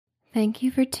Thank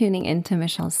you for tuning into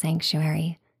Michelle's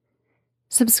Sanctuary.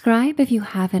 Subscribe if you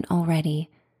haven't already,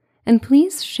 and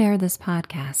please share this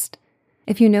podcast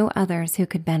if you know others who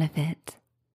could benefit.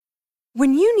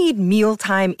 When you need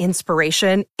mealtime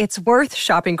inspiration, it's worth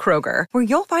shopping Kroger, where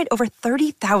you'll find over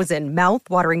 30,000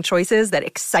 mouth-watering choices that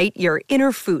excite your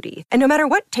inner foodie. And no matter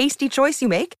what tasty choice you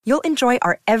make, you'll enjoy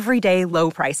our everyday low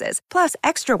prices, plus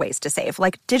extra ways to save,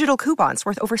 like digital coupons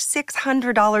worth over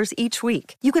 $600 each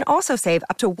week. You can also save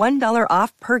up to $1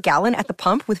 off per gallon at the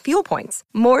pump with fuel points.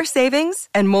 More savings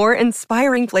and more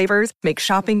inspiring flavors make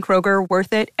shopping Kroger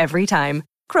worth it every time.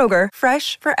 Kroger,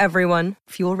 fresh for everyone.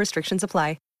 Fuel restrictions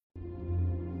apply.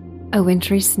 A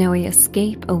wintry, snowy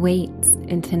escape awaits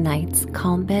in tonight's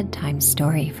calm bedtime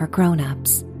story for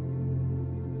grown-ups.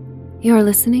 You're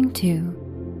listening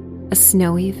to A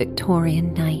Snowy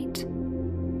Victorian Night,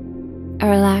 a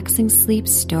relaxing sleep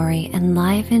story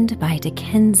enlivened by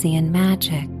Dickensian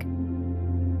magic.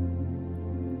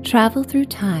 Travel through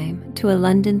time to a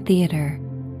London theatre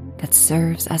that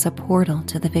serves as a portal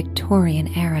to the Victorian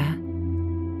era.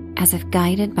 As if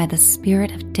guided by the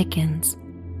spirit of Dickens,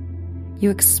 you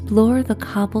explore the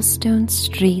cobblestone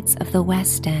streets of the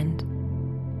West End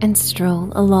and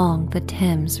stroll along the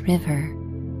Thames River.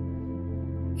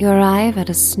 You arrive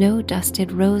at a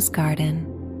snow-dusted rose garden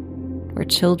where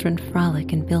children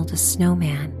frolic and build a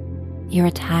snowman. You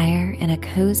retire in a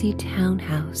cozy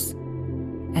townhouse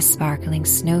as sparkling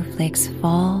snowflakes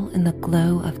fall in the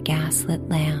glow of gaslit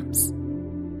lamps.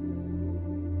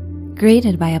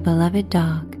 Greeted by a beloved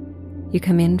dog, you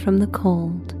come in from the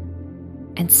cold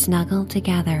and snuggle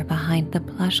together behind the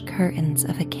plush curtains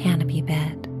of a canopy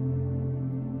bed.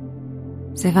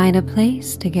 So find a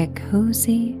place to get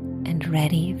cozy and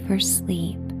ready for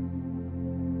sleep.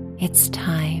 It's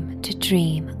time to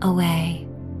dream away.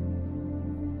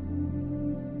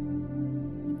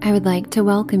 I would like to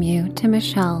welcome you to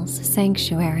Michelle's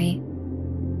Sanctuary.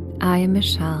 I am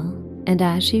Michelle, and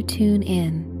as you tune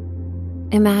in,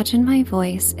 imagine my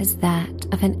voice is that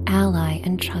of an ally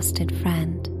and trusted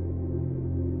friend.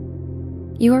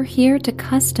 You are here to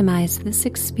customize this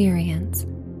experience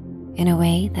in a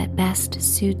way that best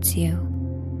suits you.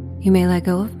 You may let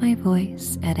go of my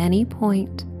voice at any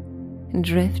point and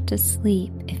drift to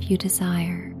sleep if you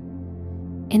desire.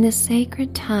 In the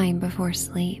sacred time before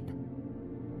sleep,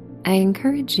 I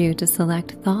encourage you to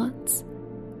select thoughts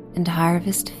and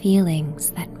harvest feelings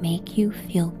that make you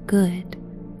feel good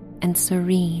and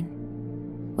serene.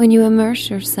 When you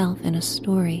immerse yourself in a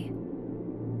story,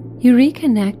 you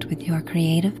reconnect with your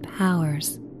creative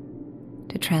powers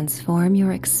to transform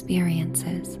your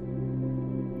experiences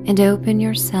and open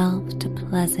yourself to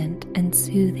pleasant and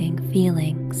soothing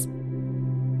feelings.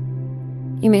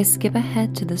 You may skip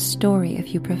ahead to the story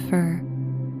if you prefer,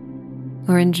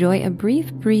 or enjoy a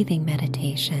brief breathing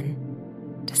meditation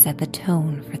to set the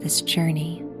tone for this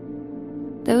journey.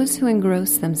 Those who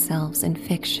engross themselves in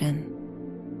fiction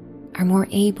are more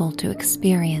able to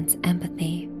experience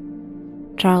empathy.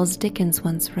 Charles Dickens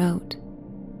once wrote,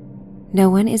 "No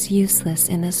one is useless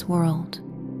in this world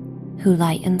who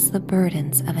lightens the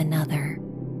burdens of another."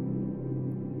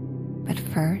 But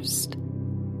first,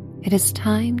 it is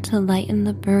time to lighten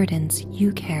the burdens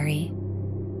you carry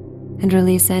and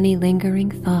release any lingering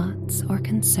thoughts or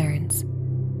concerns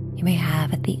you may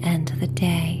have at the end of the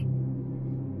day.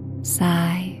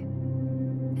 Sigh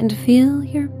and feel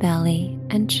your belly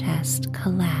and chest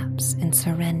collapse in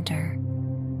surrender.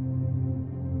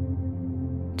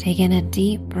 Take in a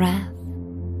deep breath,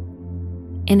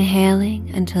 inhaling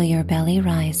until your belly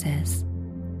rises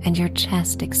and your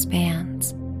chest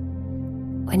expands.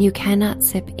 When you cannot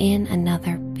sip in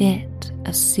another bit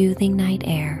of soothing night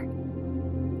air,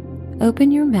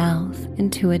 open your mouth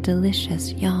into a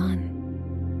delicious yawn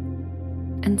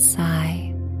and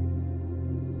sigh.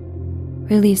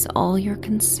 Release all your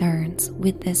concerns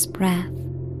with this breath.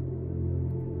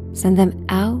 Send them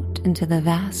out into the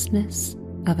vastness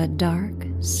of a dark,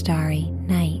 starry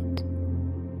night.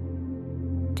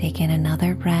 Take in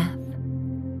another breath,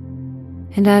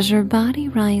 and as your body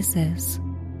rises,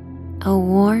 a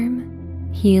warm,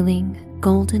 healing,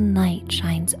 golden light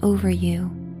shines over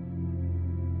you.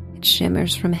 It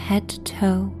shimmers from head to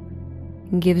toe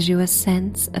and gives you a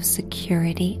sense of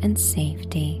security and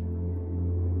safety.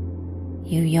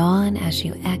 You yawn as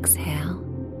you exhale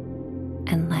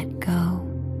and let go.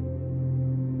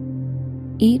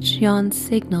 Each yawn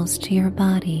signals to your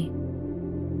body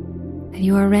that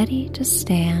you are ready to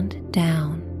stand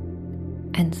down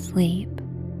and sleep.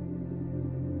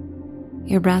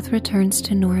 Your breath returns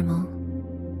to normal,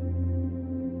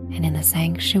 and in the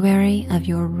sanctuary of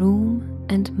your room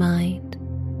and mind,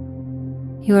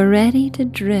 You are ready to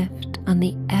drift on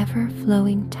the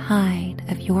ever-flowing tide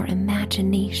of your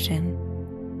imagination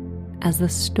as the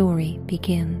story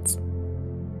begins.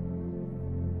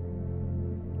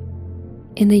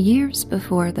 In the years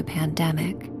before the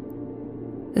pandemic,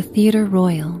 the Theatre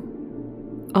Royal,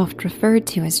 oft referred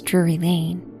to as Drury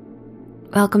Lane,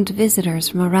 welcomed visitors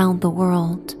from around the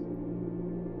world.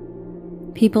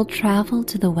 People traveled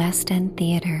to the West End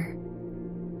Theatre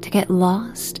to get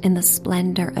lost in the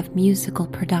splendor of musical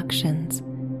productions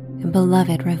and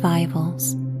beloved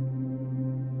revivals.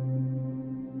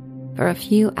 For a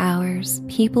few hours,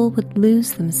 people would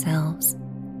lose themselves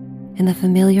in the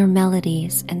familiar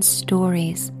melodies and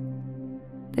stories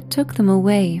that took them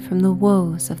away from the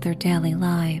woes of their daily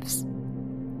lives.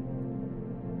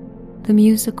 The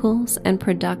musicals and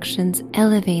productions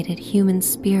elevated human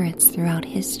spirits throughout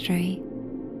history,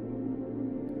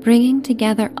 bringing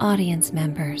together audience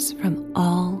members from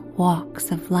all walks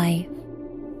of life.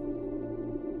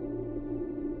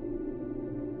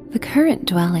 The current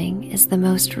dwelling is the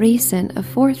most recent of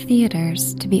 4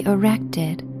 theaters to be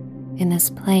erected in this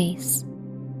place.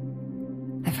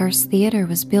 The first theater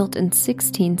was built in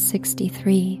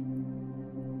 1663.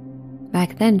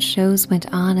 Back then, shows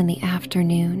went on in the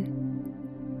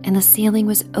afternoon, and the ceiling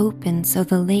was open so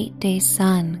the late-day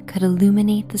sun could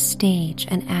illuminate the stage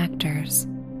and actors.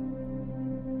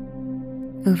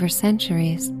 Over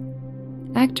centuries,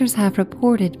 actors have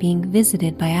reported being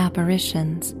visited by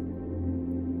apparitions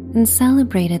and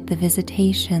celebrated the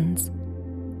visitations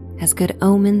as good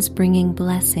omens bringing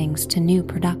blessings to new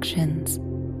productions.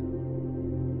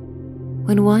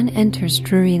 When one enters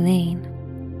Drury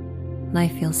Lane,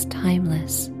 life feels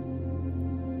timeless,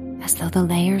 as though the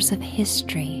layers of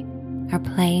history are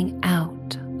playing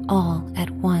out all at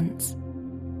once.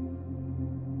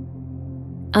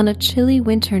 On a chilly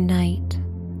winter night,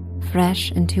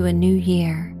 fresh into a new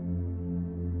year,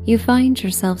 you find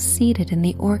yourself seated in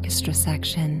the orchestra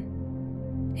section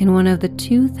in one of the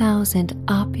 2,000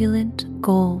 opulent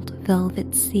gold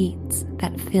velvet seats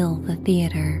that fill the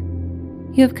theater.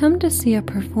 You have come to see a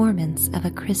performance of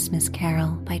A Christmas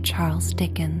Carol by Charles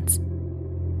Dickens.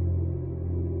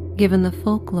 Given the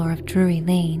folklore of Drury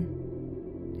Lane,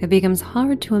 it becomes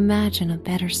hard to imagine a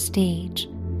better stage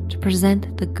to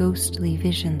present the ghostly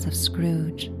visions of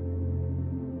Scrooge.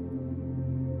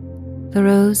 The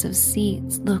rows of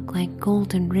seats look like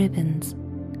golden ribbons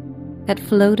that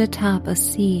float atop a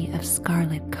sea of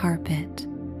scarlet carpet.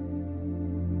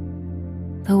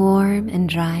 The warm and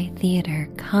dry theater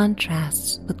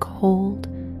contrasts the cold,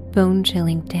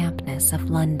 bone-chilling dampness of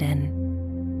London.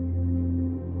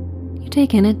 You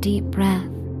take in a deep breath,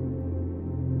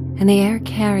 and the air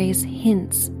carries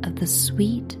hints of the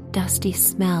sweet, dusty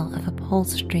smell of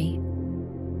upholstery,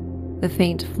 the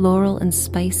faint floral and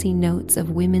spicy notes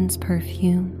of women's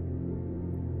perfume,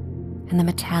 and the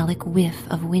metallic whiff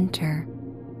of winter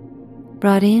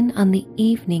brought in on the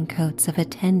evening coats of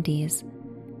attendees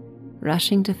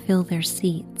rushing to fill their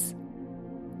seats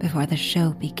before the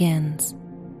show begins.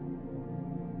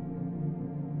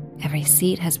 Every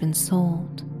seat has been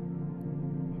sold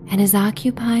and is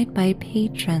occupied by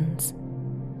patrons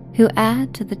who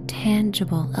add to the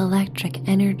tangible electric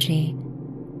energy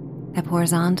that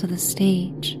pours onto the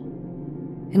stage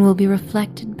and will be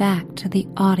reflected back to the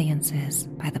audiences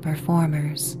by the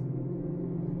performers.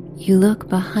 You look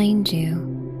behind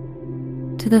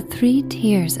you to the 3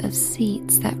 tiers of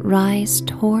seats that rise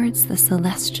towards the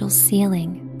celestial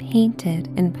ceiling painted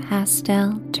in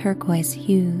pastel turquoise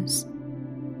hues.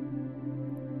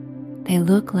 They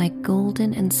look like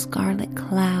golden and scarlet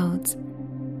clouds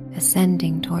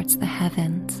ascending towards the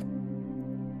heavens.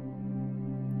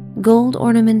 Gold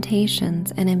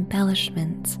ornamentations and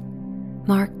embellishments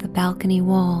mark the balcony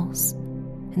walls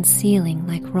and ceiling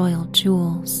like royal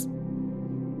jewels.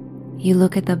 You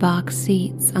look at the box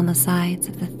seats on the sides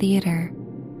of the theater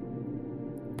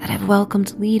that have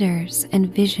welcomed leaders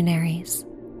and visionaries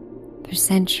through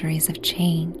centuries of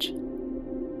change.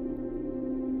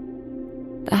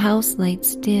 The house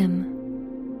lights dim,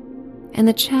 and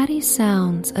the chatty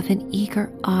sounds of an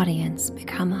eager audience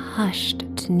become hushed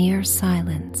to near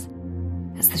silence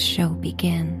as the show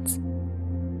begins.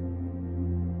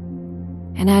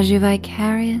 And as you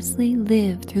vicariously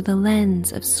live through the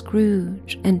lens of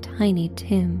Scrooge and Tiny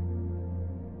Tim,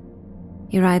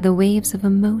 you ride the waves of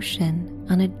emotion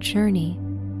on a journey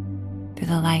through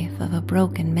the life of a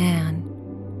broken man.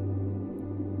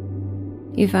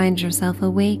 You find yourself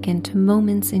awakened to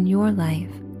moments in your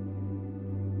life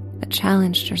that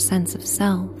challenged your sense of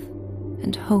self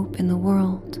and hope in the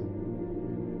world.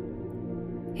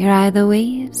 You ride the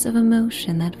waves of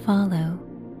emotion that follow.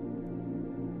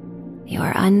 You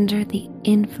are under the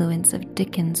influence of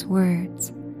Dickens' words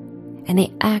and the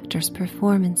actors'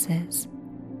 performances,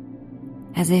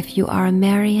 as if you are a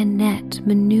marionette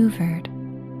maneuvered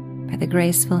by the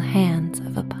graceful hands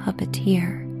of a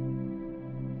puppeteer.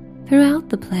 Throughout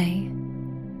the play,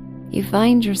 you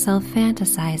find yourself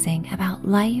fantasizing about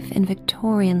life in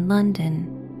Victorian London.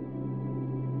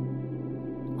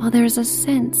 While there is a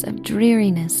sense of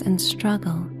dreariness and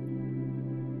struggle,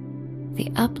 the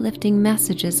uplifting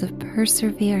messages of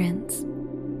perseverance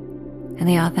and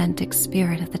the authentic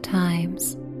spirit of the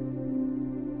times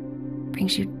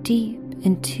brings you deep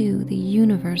into the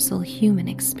universal human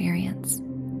experience,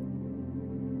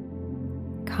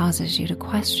 causes you to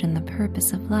question the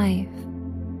purpose of life.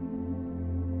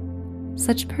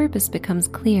 Such purpose becomes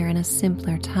clear in a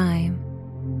simpler time,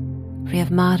 free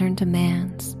of modern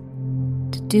demands,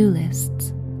 to-do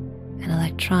lists, and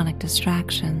electronic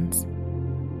distractions.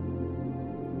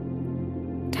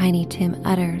 Tiny Tim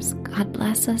utters, "God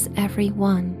bless us,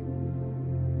 everyone,"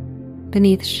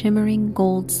 beneath shimmering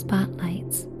gold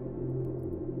spotlights,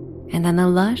 and then the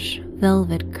lush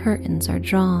velvet curtains are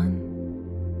drawn.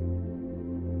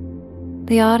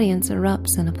 The audience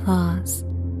erupts in applause,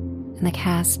 and the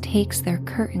cast takes their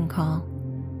curtain call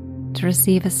to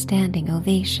receive a standing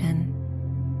ovation.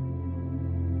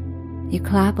 You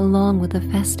clap along with the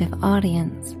festive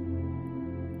audience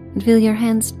and feel your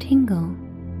hands tingle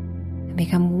and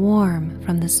become warm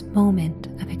from this moment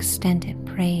of extended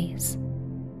praise.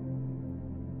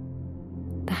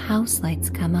 The house lights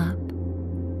come up.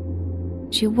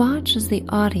 You watch as the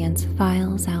audience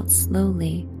files out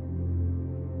slowly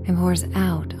and pours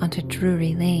out onto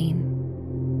Drury Lane.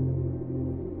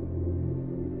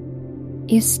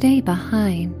 You stay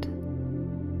behind.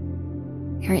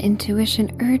 Your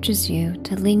intuition urges you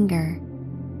to linger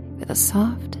with a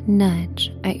soft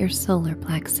nudge at your solar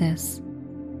plexus.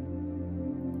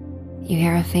 You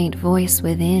hear a faint voice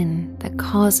within that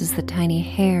causes the tiny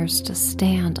hairs to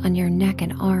stand on your neck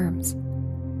and arms,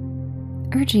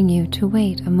 urging you to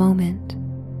wait a moment.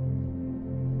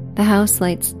 The house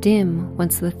lights dim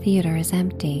once the theater is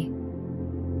empty,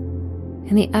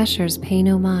 and the ushers pay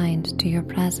no mind to your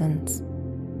presence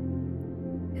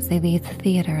as they leave the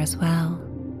theater as well.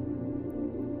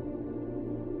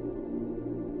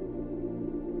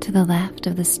 To the left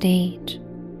of the stage,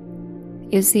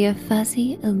 you see a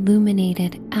fuzzy,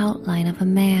 illuminated outline of a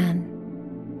man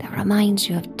that reminds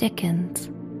you of Dickens.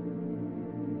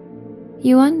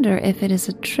 You wonder if it is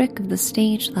a trick of the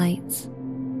stage lights,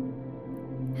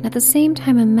 and at the same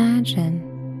time imagine,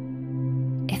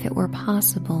 if it were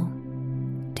possible,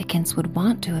 Dickens would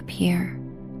want to appear.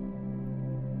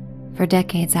 For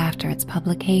decades after its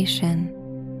publication,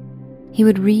 he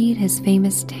would read his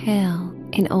famous tale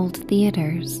in old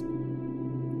theaters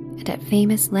and at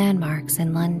famous landmarks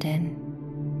in London.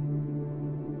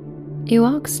 You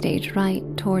walk stage right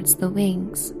towards the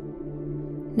wings,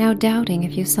 now doubting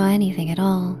if you saw anything at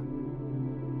all.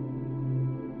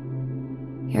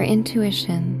 Your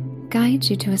intuition guides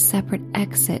you to a separate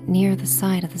exit near the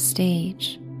side of the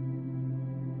stage.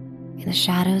 In the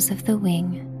shadows of the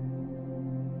wing,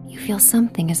 you feel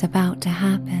something is about to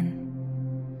happen.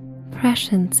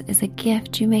 Prescience is a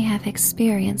gift you may have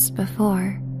experienced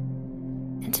before,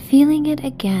 and feeling it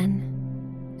again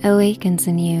awakens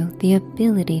in you the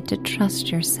ability to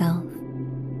trust yourself.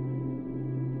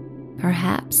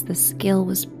 Perhaps the skill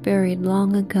was buried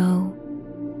long ago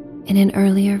in an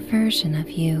earlier version of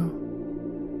you,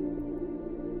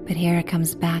 but here it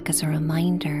comes back as a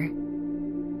reminder,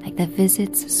 like the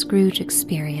visits Scrooge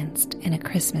experienced in A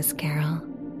Christmas Carol.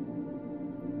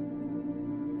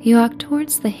 You walk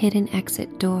towards the hidden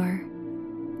exit door,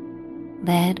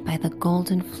 led by the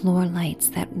golden floor lights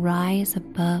that rise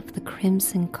above the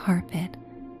crimson carpet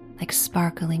like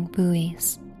sparkling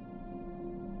buoys.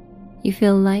 You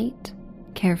feel light,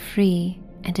 carefree,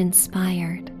 and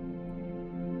inspired.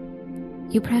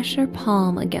 You press your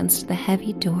palm against the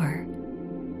heavy door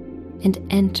and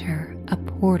enter a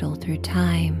portal through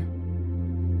time.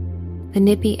 The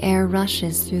nippy air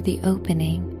rushes through the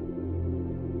opening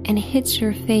and hits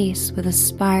your face with a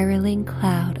spiraling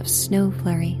cloud of snow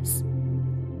flurries.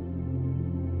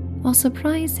 While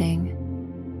surprising,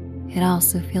 it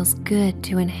also feels good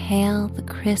to inhale the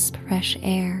crisp, fresh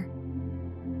air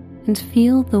and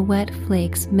feel the wet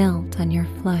flakes melt on your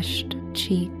flushed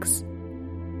cheeks.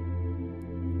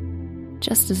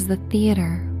 Just as the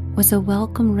theater was a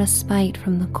welcome respite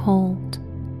from the cold,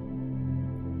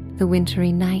 the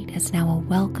wintry night is now a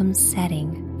welcome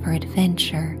setting for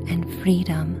adventure and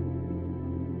freedom.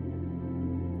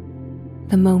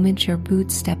 The moment your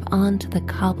boots step onto the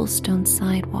cobblestone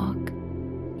sidewalk,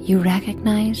 you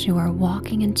recognize you are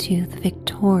walking into the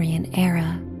Victorian Victorian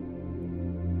era.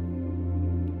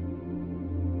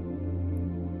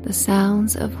 The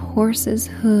sounds of horses'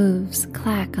 hooves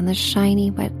clack on the shiny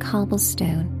wet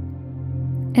cobblestone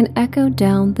and echo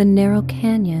down the narrow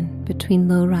canyon between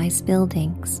low-rise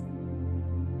buildings.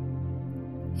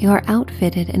 You are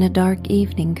outfitted in a dark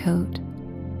evening coat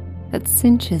that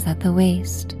cinches at the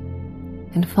waist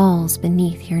and falls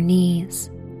beneath your knees.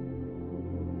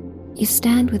 You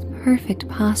stand with perfect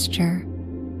posture,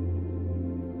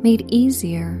 made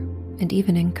easier and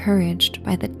even encouraged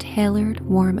by the tailored,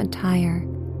 warm attire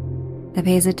that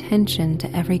pays attention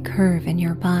to every curve in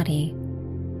your body.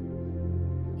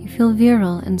 You feel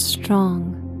virile and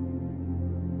strong.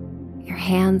 Your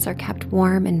hands are kept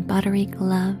warm in buttery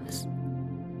gloves,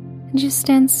 and you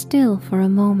stand still for a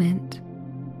moment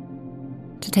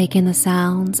to take in the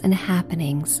sounds and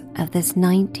happenings of this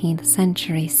 19th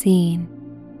century scene.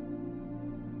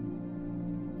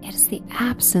 It is the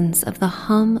absence of the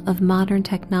hum of modern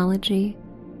technology,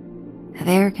 of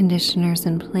air conditioners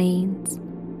and planes,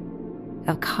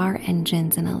 of car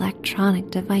engines and electronic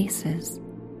devices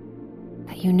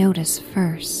that you notice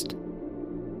first.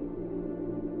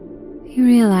 You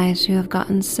realize you have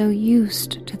gotten so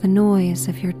used to the noise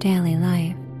of your daily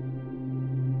life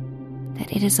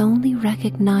that it is only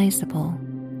recognizable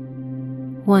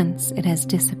once it has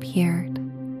disappeared.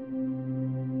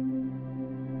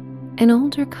 An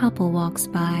older couple walks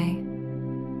by.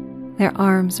 Their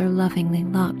arms are lovingly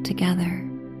locked together,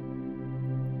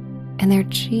 and their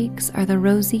cheeks are the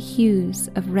rosy hues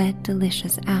of red,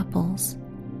 delicious apples.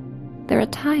 Their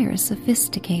attire is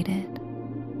sophisticated.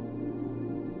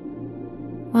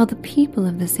 While the people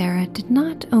of this era did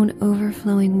not own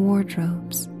overflowing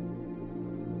wardrobes,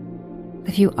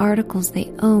 the few articles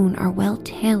they own are well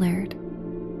tailored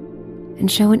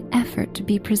and show an effort to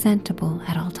be presentable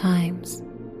at all times.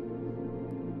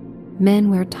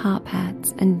 Men wear top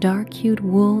hats and dark-hued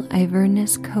wool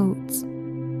Iverness coats,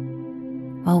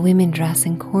 while women dress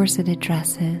in corseted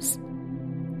dresses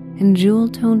and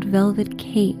jewel-toned velvet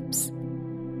capes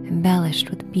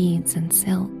embellished with beads and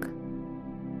silk.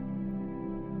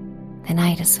 The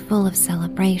night is full of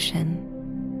celebration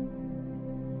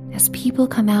as people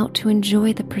come out to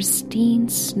enjoy the pristine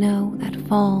snow that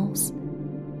falls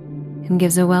and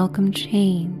gives a welcome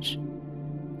change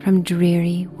from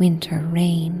dreary winter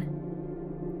rain.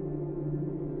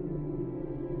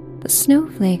 The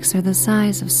snowflakes are the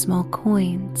size of small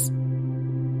coins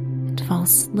and fall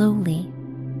slowly,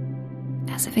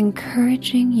 as if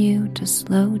encouraging you to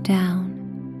slow down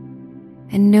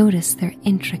and notice their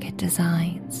intricate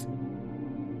designs.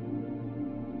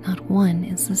 Not one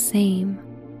is the same.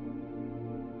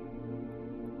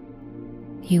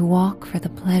 You walk for the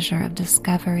pleasure of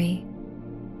discovery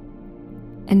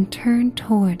and turn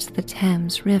towards the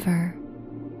Thames River.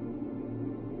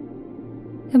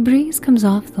 A breeze comes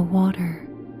off the water,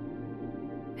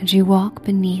 and you walk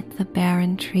beneath the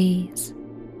barren trees,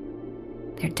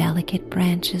 their delicate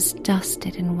branches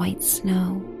dusted in white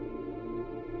snow.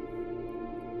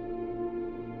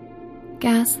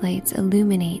 Gaslights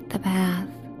illuminate the path.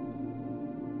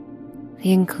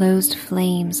 The enclosed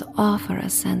flames offer a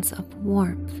sense of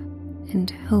warmth and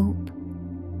hope.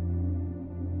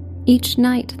 Each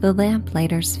night the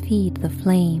lamplighters feed the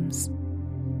flames,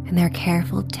 and their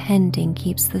careful tending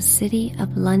keeps the city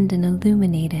of London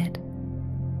illuminated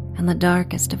on the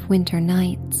darkest of winter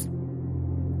nights.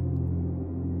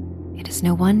 It is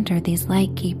no wonder these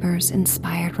lightkeepers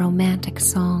inspired romantic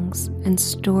songs and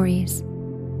stories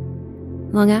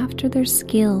long after their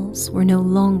skills were no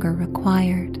longer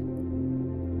required.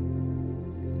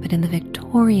 But in the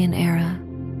Victorian era,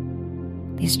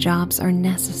 these jobs are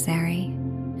necessary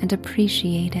and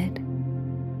appreciated.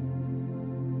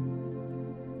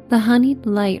 The honeyed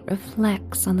light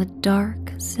reflects on the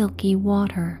dark, silky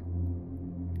water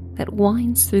that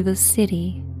winds through the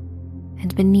city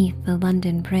and beneath the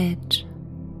London Bridge.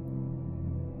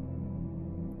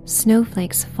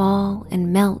 Snowflakes fall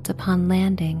and melt upon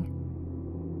landing,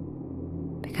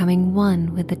 becoming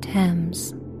one with the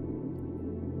Thames.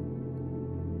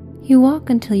 You walk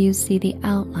until you see the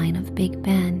outline of Big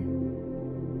Ben,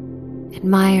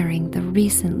 admiring the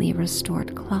recently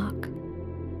restored clock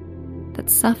that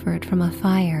suffered from a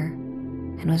fire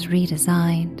and was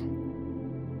redesigned.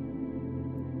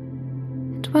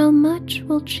 And while much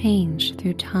will change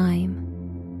through time,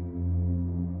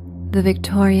 the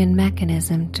Victorian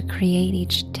mechanism to create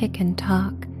each tick and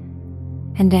tock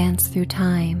and dance through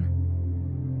time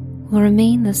will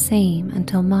remain the same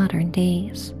until modern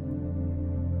days.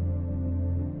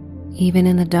 Even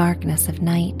in the darkness of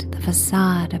night, the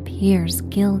facade appears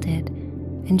gilded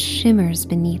and shimmers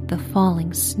beneath the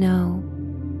falling snow.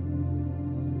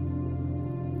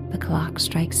 The clock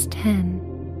strikes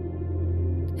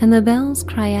 10, and the bells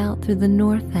cry out through the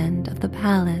north end of the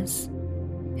palace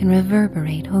and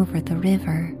reverberate over the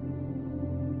river.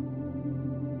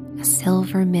 A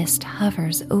silver mist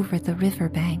hovers over the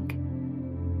riverbank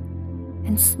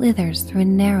and slithers through a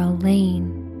narrow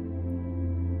lane.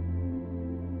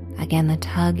 Again, the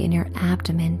tug in your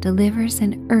abdomen delivers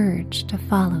an urge to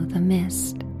follow the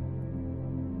mist.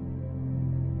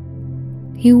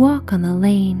 You walk on the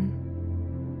lane,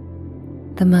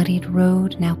 the muddied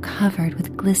road now covered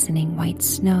with glistening white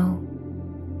snow.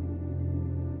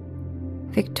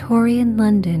 Victorian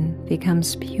London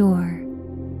becomes pure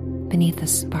beneath the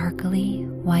sparkly,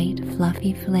 white,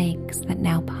 fluffy flakes that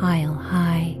now pile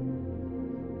high.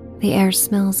 The air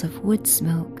smells of wood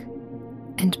smoke,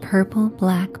 and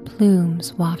purple-black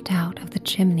plumes waft out of the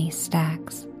chimney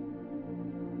stacks.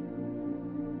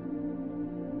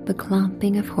 The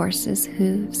clomping of horses'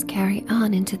 hooves carry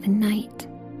on into the night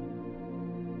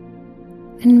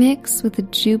and mix with the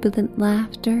jubilant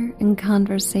laughter and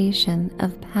conversation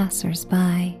of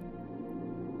passers-by.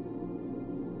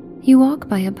 You walk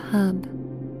by a pub,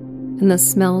 and the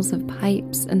smells of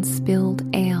pipes and spilled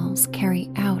ales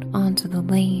carry out onto the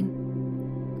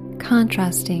lane,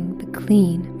 contrasting the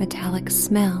clean, metallic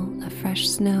smell of fresh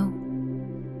snow.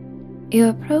 You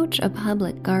approach a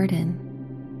public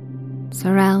garden,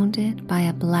 surrounded by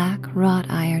a black wrought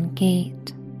iron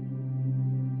gate.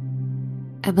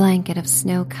 A blanket of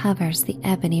snow covers the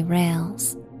ebony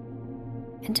rails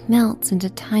and melts into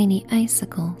tiny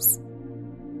icicles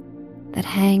that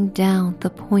hang down the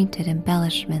pointed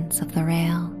embellishments of the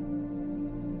rail.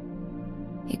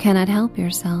 You cannot help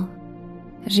yourself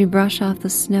as you brush off the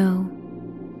snow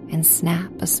and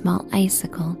snap a small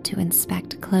icicle to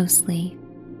inspect closely.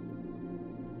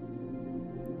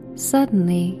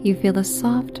 Suddenly, you feel a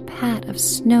soft pat of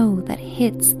snow that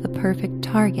hits the perfect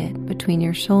target between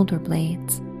your shoulder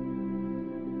blades.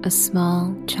 A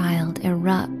small child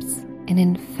erupts in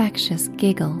infectious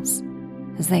giggles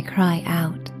as they cry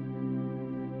out.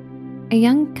 A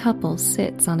young couple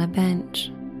sits on a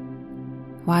bench,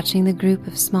 watching the group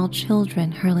of small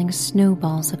children hurling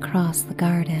snowballs across the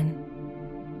garden.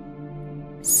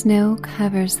 Snow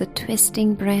covers the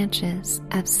twisting branches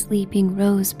of sleeping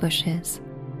rose bushes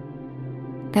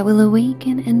that will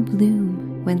awaken and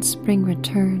bloom when spring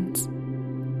returns.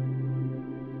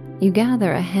 You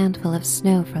gather a handful of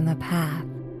snow from the path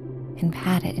and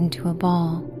pat it into a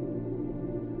ball.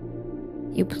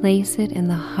 You place it in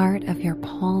the heart of your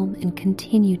palm and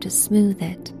continue to smooth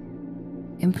it,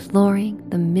 imploring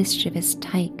the mischievous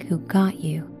tyke who got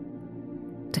you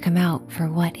to come out for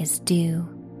what is due.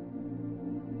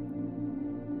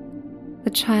 The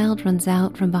child runs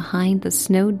out from behind the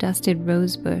snow-dusted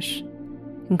rosebush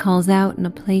and calls out in a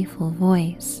playful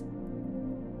voice,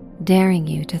 daring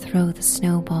you to throw the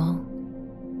snowball.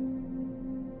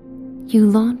 You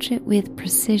launch it with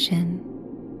precision,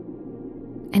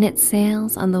 and it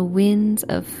sails on the winds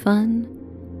of fun,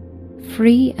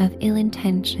 free of ill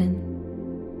intention,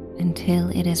 until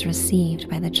it is received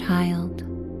by the child.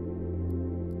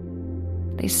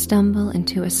 They stumble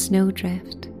into a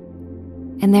snowdrift,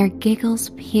 and their giggles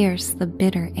pierce the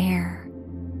bitter air.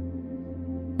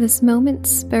 This moment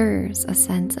spurs a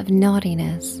sense of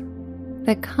naughtiness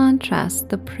that contrasts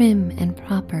the prim and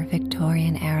proper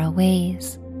Victorian-era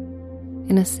ways,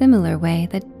 in a similar way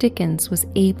that Dickens was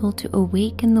able to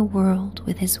awaken the world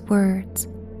with his words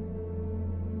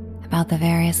about the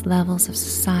various levels of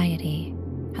society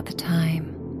at the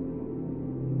time.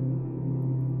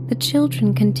 The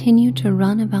children continue to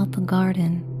run about the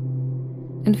garden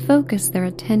and focus their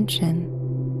attention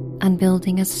on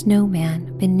building a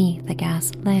snowman beneath a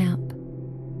gas lamp.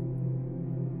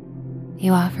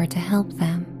 You offer to help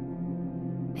them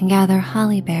and gather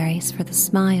holly berries for the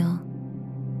smile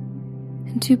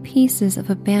and 2 pieces of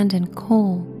abandoned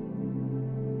coal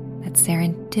that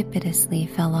serendipitously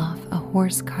fell off a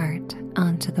horse cart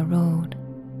onto the road.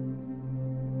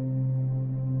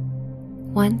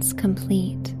 Once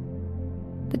complete,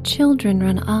 the children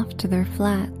run off to their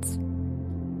flats,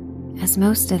 as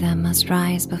most of them must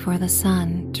rise before the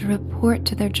sun to report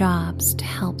to their jobs to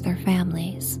help their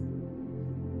families.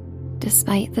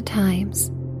 Despite the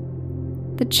times,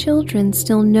 the children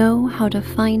still know how to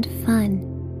find fun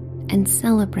and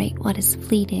celebrate what is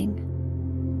fleeting.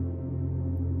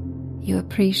 You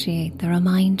appreciate the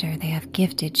reminder they have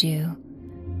gifted you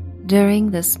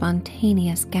during this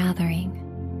spontaneous gathering.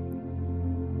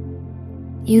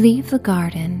 You leave the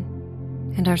garden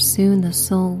and are soon the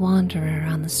sole wanderer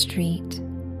on the street.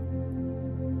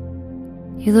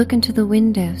 You look into the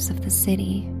windows of the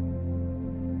city,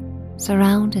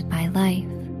 surrounded by life,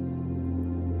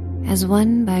 as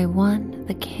one by one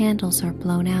the candles are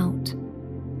blown out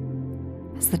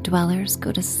as the dwellers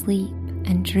go to sleep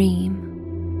and dream.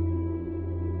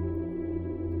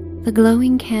 The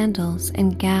glowing candles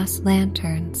and gas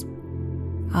lanterns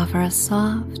offer a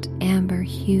soft amber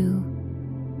hue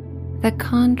that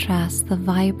contrasts the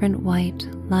vibrant white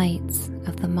lights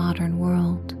of the modern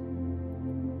world.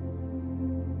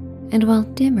 And while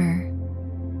dimmer,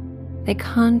 they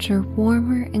conjure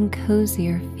warmer and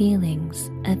cozier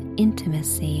feelings of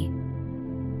intimacy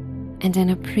and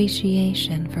an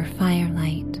appreciation for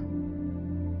firelight.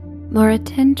 More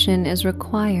attention is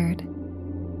required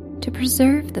to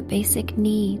preserve the basic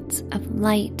needs of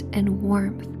light and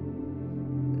warmth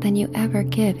than you ever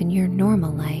give in your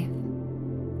normal life.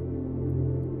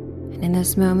 And in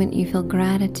this moment you feel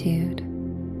gratitude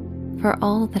for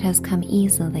all that has come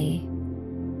easily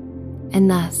and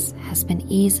thus has been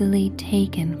easily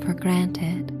taken for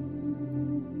granted.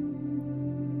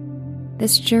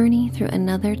 This journey through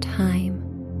another time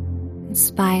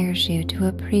inspires you to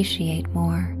appreciate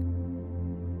more,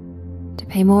 to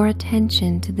pay more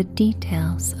attention to the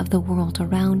details of the world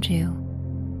around you.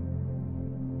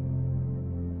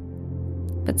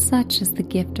 But such is the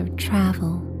gift of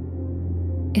travel.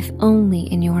 If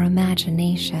only in your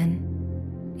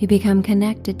imagination you become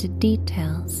connected to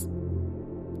details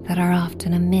that are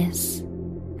often amiss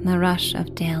in the rush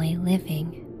of daily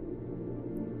living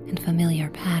and familiar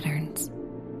patterns.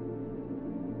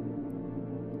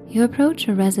 You approach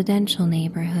a residential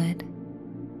neighborhood,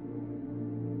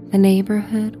 the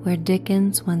neighborhood where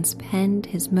Dickens once penned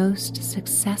his most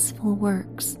successful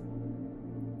works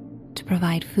to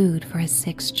provide food for his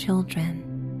 6 children.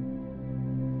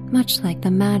 Much like the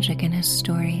magic in his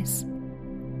stories,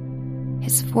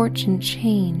 his fortune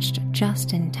changed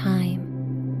just in time,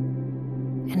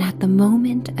 and at the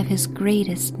moment of his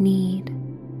greatest need.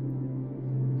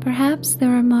 Perhaps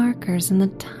there are markers in the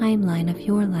timeline of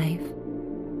your life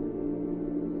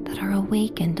that are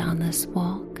awakened on this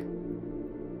walk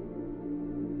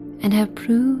and have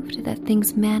proved that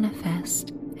things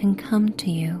manifest and come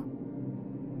to you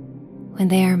when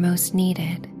they are most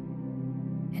needed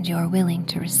and you are willing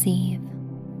to receive.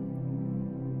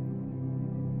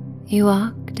 You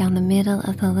walk down the middle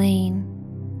of the lane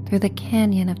through the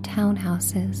canyon of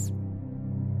townhouses.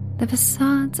 The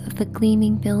facades of the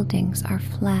gleaming buildings are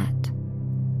flat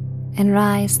and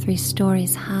rise 3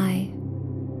 stories high.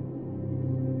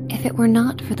 If it were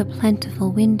not for the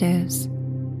plentiful windows,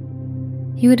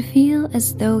 you would feel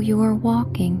as though you were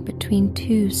walking between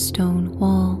 2 stone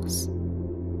walls.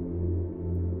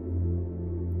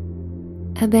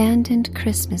 Abandoned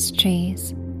Christmas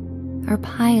trees are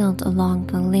piled along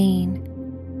the lane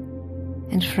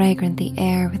and fragrant the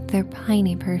air with their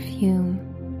piney perfume.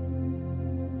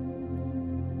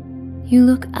 You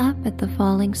look up at the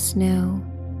falling snow,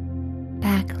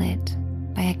 backlit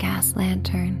by a gas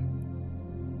lantern,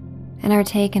 and are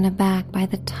taken aback by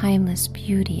the timeless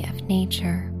beauty of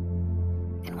nature.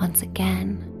 And once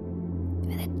again,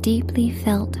 with a deeply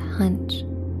felt hunch,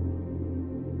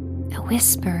 a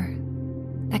whisper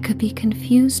that could be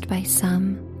confused by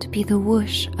some to be the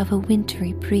whoosh of a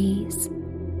wintry breeze,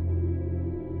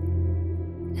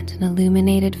 and an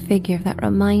illuminated figure that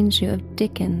reminds you of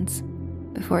Dickens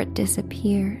before it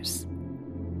disappears,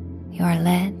 you are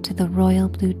led to the royal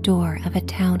blue door of a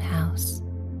townhouse.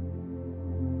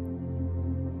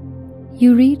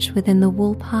 You reach within the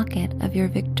wool pocket of your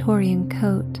Victorian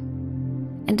coat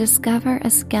and discover a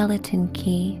skeleton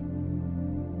key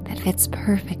that fits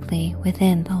perfectly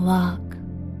within the lock.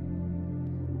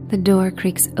 The door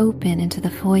creaks open into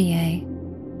the foyer,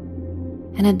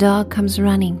 and a dog comes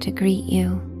running to greet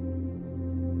you.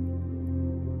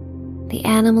 The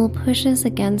animal pushes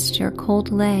against your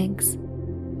cold legs,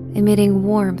 emitting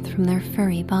warmth from their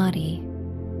furry body.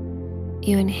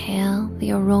 You inhale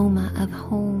the aroma of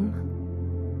home.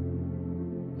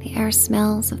 The air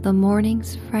smells of the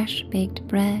morning's fresh baked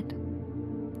bread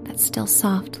that still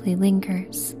softly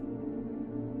lingers.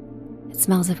 It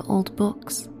smells of old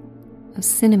books, of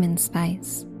cinnamon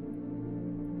spice,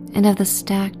 and of the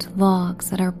stacked logs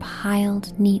that are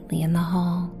piled neatly in the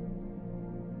hall.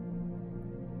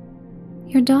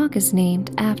 Your dog is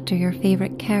named after your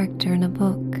favorite character in a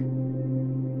book.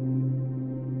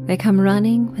 They come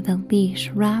running with a leash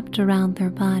wrapped around their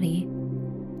body,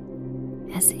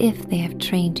 as if they have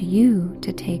trained you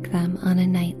to take them on a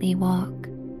nightly walk.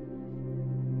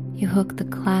 You hook the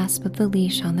clasp of the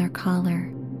leash on their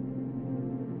collar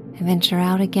and venture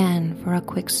out again for a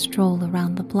quick stroll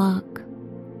around the block.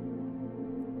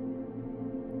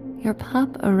 Your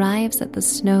pup arrives at the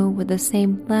snow with the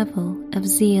same level of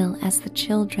zeal as the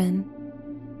children.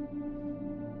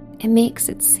 It makes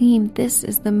it seem this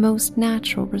is the most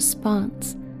natural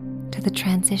response to the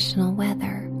transitional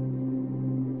weather,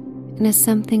 and is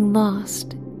something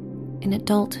lost in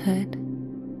adulthood.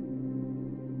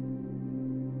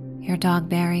 Your dog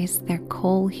buries their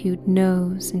coal-hued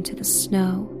nose into the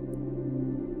snow,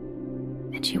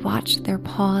 and you watch their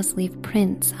paws leave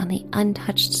prints on the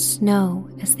untouched snow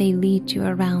as they lead you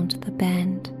around the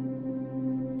bend.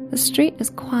 The street is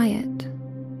quiet.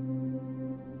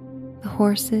 The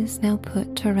horses now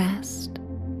put to rest.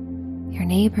 Your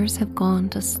neighbors have gone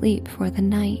to sleep for the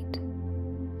night.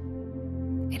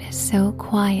 It is so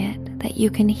quiet that you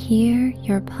can hear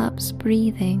your pups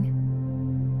breathing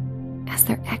as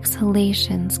their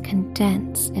exhalations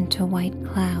condense into white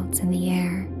clouds in the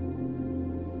air.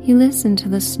 You listen to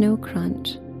the snow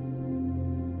crunch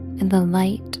and the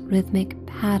light rhythmic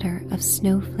patter of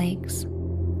snowflakes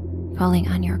falling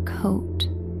on your coat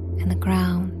and the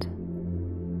ground.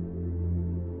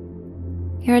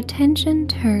 Your attention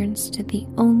turns to the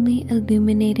only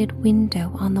illuminated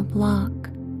window on the block.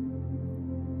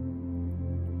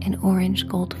 An orange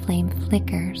gold flame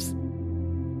flickers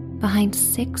behind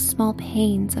 6 small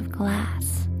panes of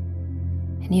glass,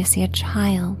 and you see a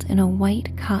child in a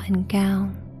white cotton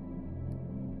gown.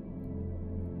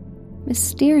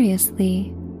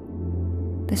 Mysteriously,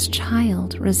 this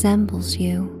child resembles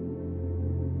you.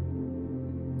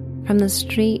 From the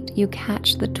street, you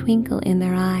catch the twinkle in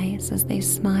their eyes as they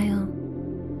smile,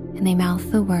 and they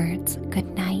mouth the words,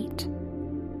 "Good night,"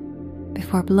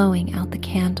 before blowing out the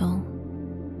candle.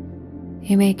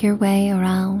 You make your way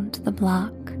around the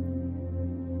block,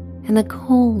 and the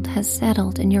cold has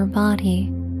settled in your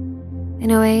body in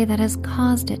a way that has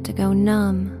caused it to go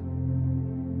numb.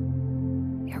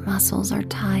 Your muscles are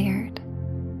tired,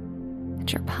 and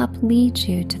your pup leads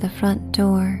you to the front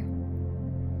door.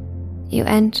 You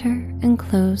enter and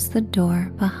close the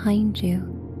door behind you.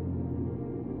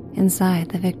 Inside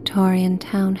the Victorian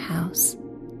townhouse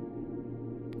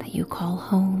that you call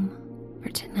home for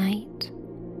tonight.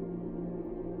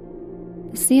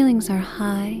 The ceilings are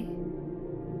high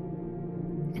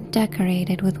and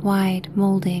decorated with wide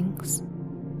moldings.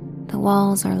 The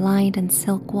walls are lined in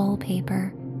silk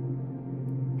wallpaper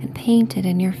and painted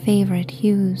in your favorite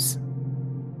hues.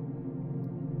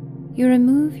 You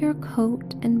remove your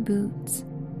coat and boots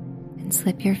and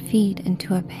slip your feet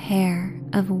into a pair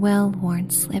of well-worn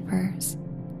slippers.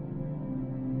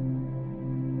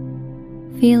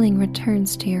 Feeling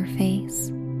returns to your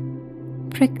face,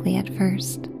 prickly at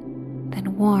first,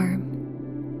 then warm.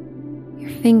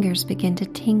 Your fingers begin to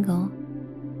tingle,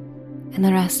 and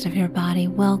the rest of your body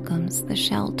welcomes the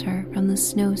shelter from the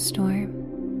snowstorm.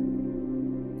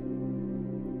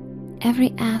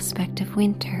 Every aspect of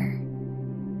winter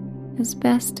is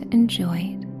best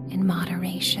enjoyed in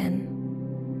moderation.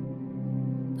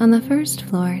 On the first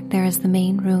floor, there is the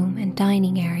main room and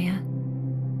dining area,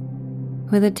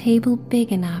 with a table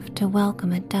big enough to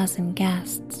welcome a dozen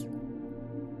guests.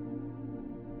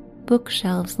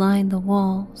 Bookshelves line the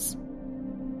walls,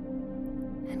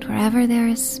 and wherever there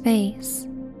is space,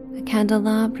 a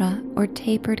candelabra or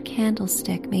tapered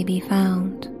candlestick may be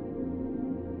found.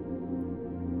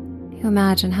 You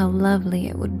imagine how lovely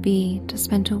it would be to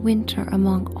spend a winter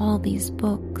among all these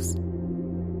books,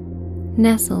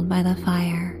 nestled by the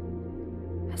fire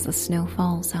as the snow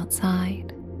falls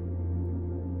outside.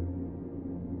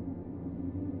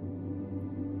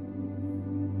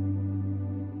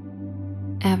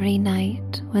 Every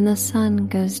night when the sun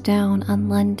goes down on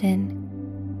London,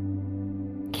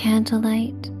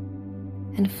 candlelight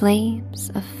and flames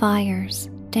of fires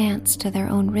dance to their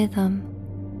own rhythm.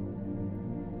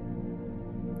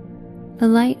 The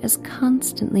light is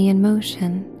constantly in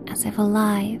motion, as if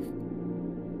alive,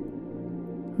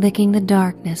 licking the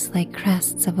darkness like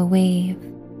crests of a wave.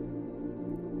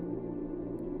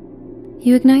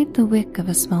 You ignite the wick of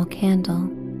a small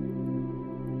candle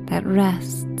that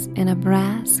rests in a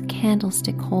brass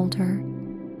candlestick holder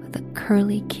with a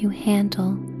curly-Q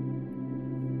handle.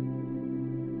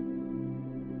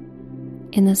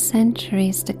 In the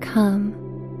centuries to come,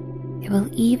 it will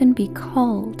even be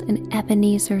called an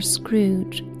Ebenezer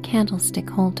Scrooge candlestick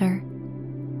holder.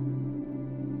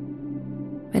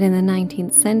 But in the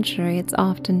 19th century, it's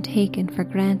often taken for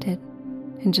granted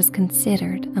and just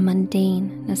considered a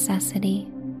mundane necessity.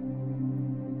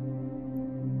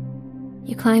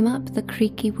 You climb up the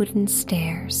creaky wooden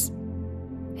stairs,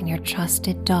 and your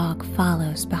trusted dog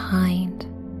follows behind.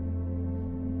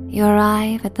 You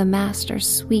arrive at the master's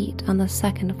suite on the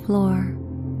second floor.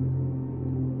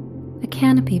 A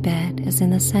canopy bed is in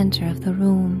the center of the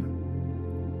room.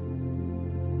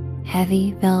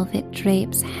 Heavy velvet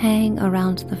drapes hang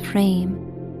around the frame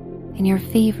in your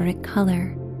favorite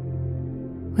color,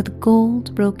 with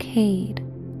gold brocade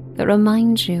that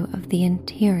reminds you of the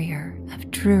interior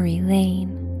of Drury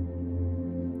Lane.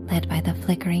 Led by the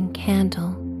flickering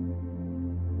candle,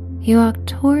 you walk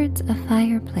towards a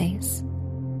fireplace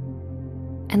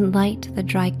and light the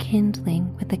dry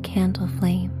kindling with the candle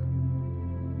flame.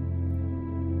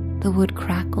 The wood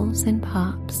crackles and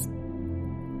pops,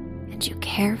 and you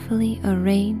carefully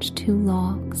arrange 2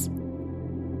 logs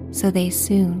so they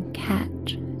soon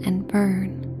catch and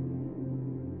burn.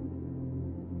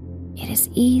 It is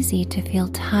easy to feel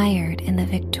tired in the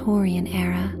Victorian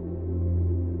era,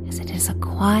 as it is a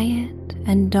quiet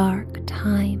and dark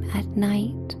time at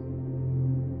night.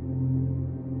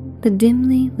 The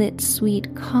dimly lit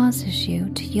suite causes you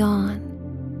to yawn.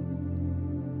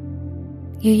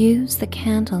 You use the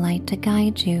candlelight to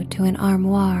guide you to an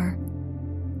armoire,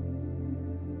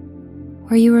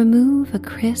 where you remove a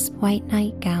crisp white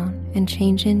nightgown and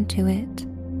change into it.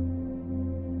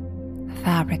 The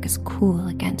fabric is cool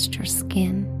against your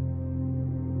skin.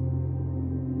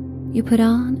 You put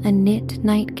on a knit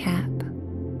nightcap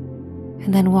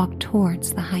and then walk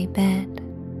towards the high bed.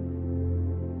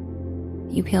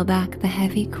 You peel back the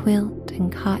heavy quilt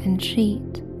and cotton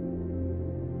sheet.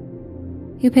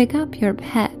 You pick up your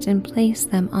pet and place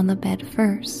them on the bed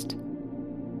first,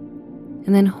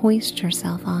 and then hoist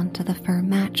yourself onto the fur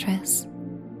mattress.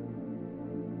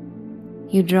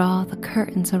 You draw the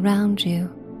curtains around you,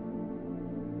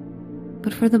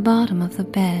 but for the bottom of the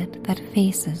bed that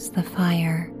faces the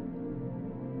fire.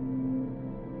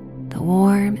 The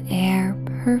warm air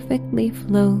perfectly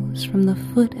flows from the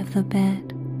foot of the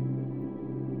bed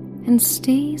and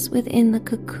stays within the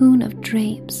cocoon of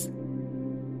drapes,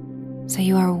 so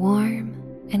you are warm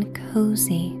and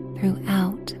cozy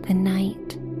throughout the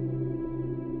night.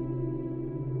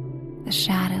 The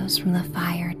shadows from the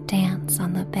fire dance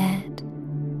on the bed,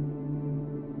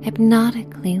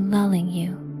 hypnotically lulling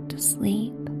you to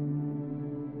sleep.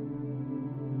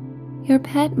 Your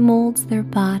pet molds their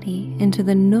body into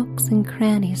the nooks and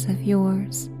crannies of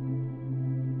yours,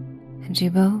 and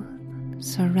you both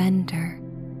surrender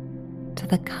to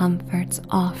the comforts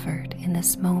offered in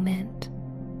this moment.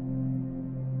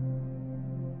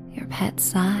 Your pet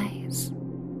sighs,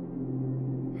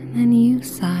 and then you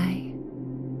sigh,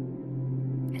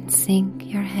 and sink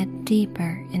your head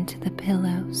deeper into the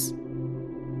pillows.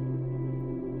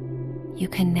 You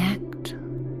connect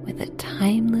with a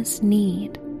timeless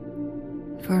need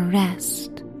for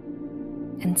rest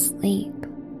and sleep.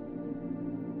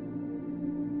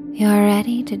 You are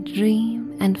ready to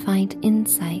dream and find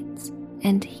insights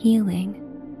and healing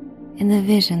in the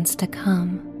visions to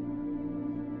come,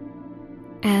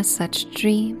 as such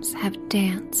dreams have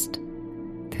danced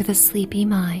through the sleepy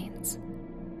minds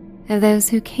of those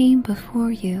who came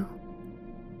before you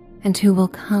and who will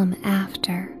come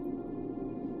after.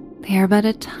 They are but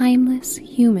a timeless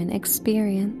human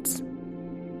experience.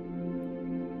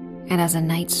 And as a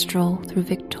night stroll through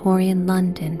Victorian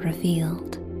London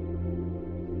revealed,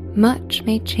 much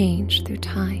may change through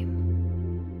time,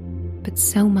 but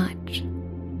so much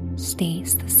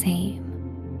stays the same.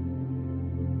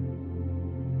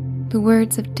 The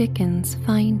words of Dickens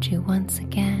find you once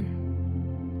again.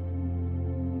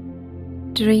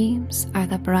 Dreams are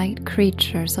the bright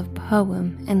creatures of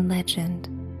poem and legend,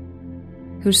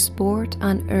 who sport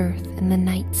on earth in the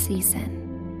night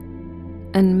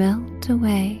season and melt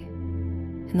away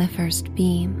in the first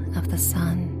beam of the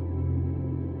sun.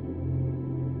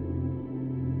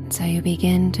 And so you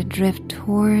begin to drift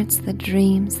towards the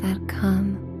dreams that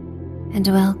come and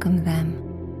welcome them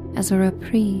as a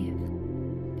reprieve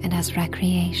and as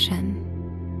recreation,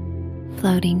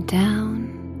 floating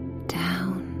down,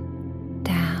 down,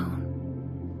 down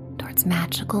towards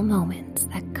magical moments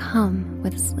that come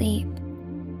with sleep,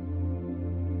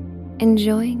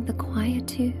 enjoying the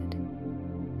quietude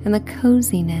and the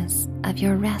coziness of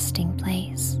your resting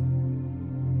place,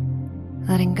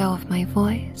 letting go of my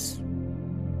voice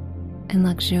and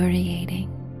luxuriating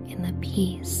in the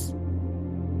peace.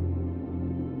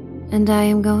 And I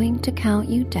am going to count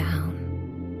you down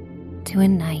to a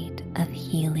night of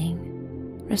healing,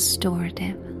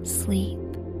 restorative sleep.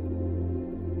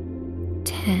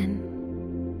 10,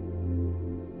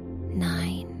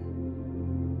 9,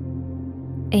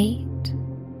 8,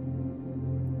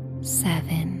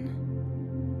 7,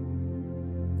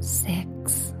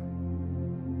 6,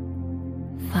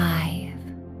 5,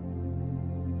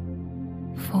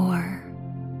 4,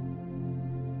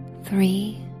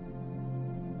 3,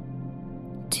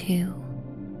 2,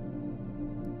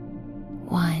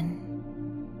 1.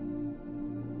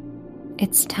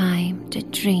 It's time to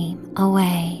dream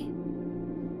away.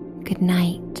 Good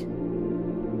night.